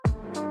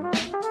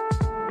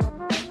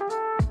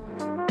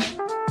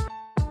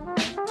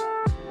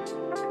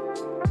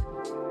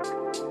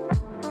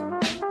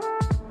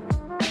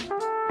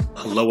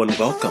Hello and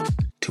welcome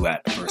to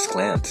At First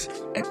Glance,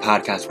 a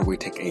podcast where we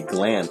take a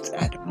glance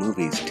at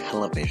movies,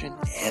 television,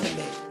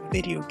 anime,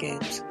 video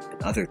games,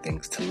 and other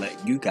things to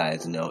let you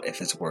guys know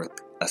if it's worth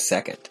a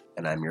second.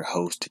 And I'm your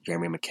host,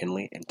 Jeremy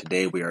McKinley, and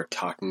today we are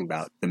talking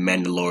about The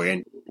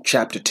Mandalorian,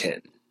 Chapter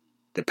 10,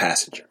 The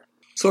Passenger.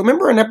 So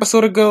remember an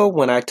episode ago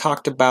when I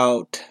talked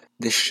about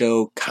this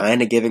show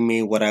kind of giving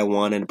me what I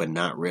wanted, but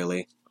not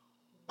really?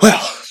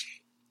 Well,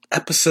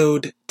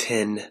 Episode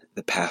 10,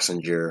 The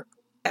Passenger,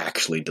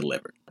 actually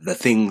delivered. The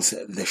things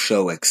the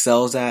show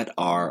excels at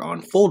are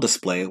on full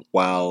display,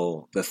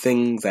 while the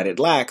things that it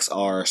lacks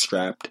are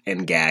strapped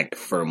and gagged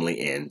firmly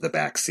in the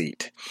back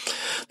seat.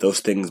 Those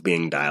things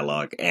being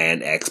dialogue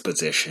and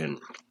exposition.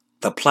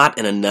 The plot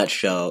in a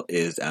nutshell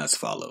is as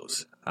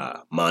follows.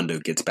 Mando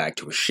gets back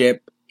to his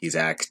ship. He's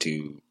asked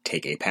to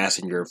take a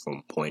passenger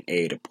from point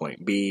A to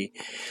point B.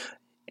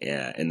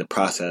 In the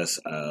process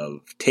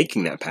of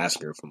taking that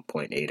passenger from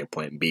point A to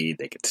point B,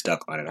 they get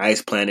stuck on an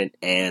ice planet,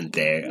 and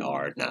they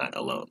are not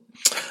alone.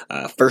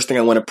 First thing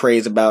I want to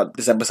praise about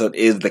this episode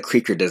is the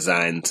creature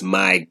designs.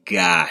 My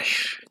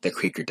gosh, the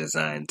creature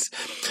designs.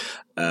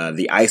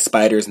 The ice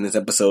spiders in this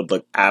episode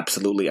look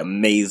absolutely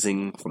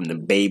amazing, from the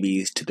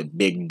babies to the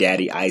big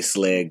daddy ice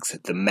legs.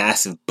 The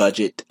massive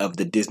budget of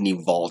the Disney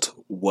Vault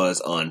was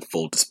on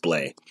full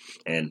display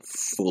and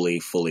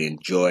fully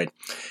enjoyed.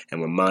 And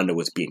when Mando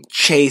was being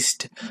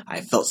chased,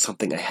 I felt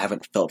something I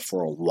haven't felt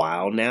for a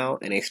while now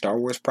in a Star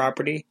Wars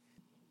property.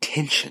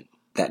 Tension.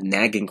 That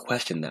nagging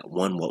question that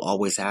one will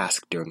always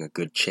ask during a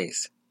good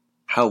chase.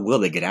 How will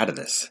they get out of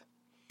this?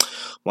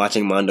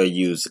 Watching Mando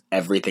use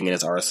everything in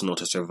his arsenal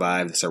to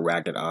survive this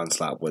arachnid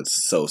onslaught was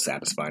so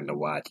satisfying to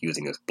watch,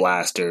 using his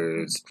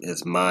blasters,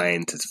 his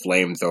mines, his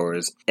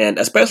flamethrowers, and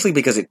especially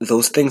because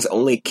those things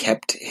only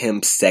kept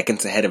him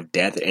seconds ahead of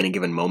death at any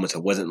given moment. So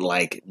it wasn't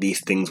like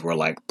these things were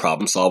like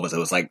problem solvers. It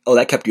was like, oh,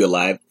 that kept you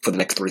alive for the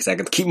next 3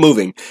 seconds. Keep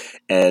moving.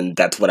 And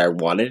that's what I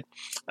wanted.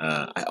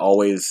 I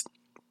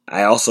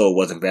also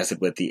was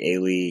invested with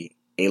the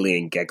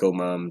alien gecko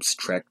mom's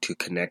trek to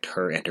connect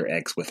her and her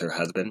eggs with her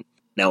husband.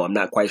 Now, I'm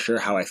not quite sure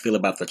how I feel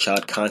about the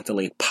child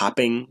constantly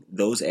popping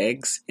those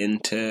eggs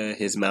into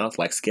his mouth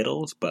like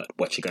Skittles, but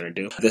what you gonna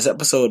do? This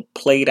episode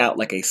played out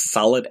like a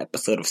solid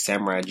episode of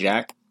Samurai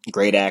Jack.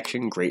 Great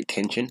action, great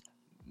tension,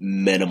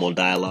 minimal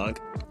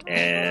dialogue,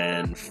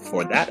 and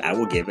for that, I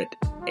will give it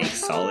a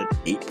solid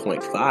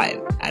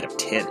 8.5 out of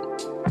 10.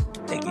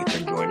 Thank you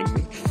for joining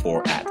me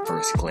for At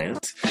First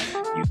Glance.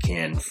 You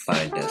can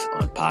find us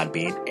on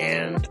Podbean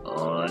and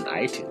on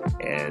iTunes.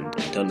 And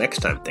until next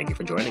time, thank you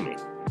for joining me.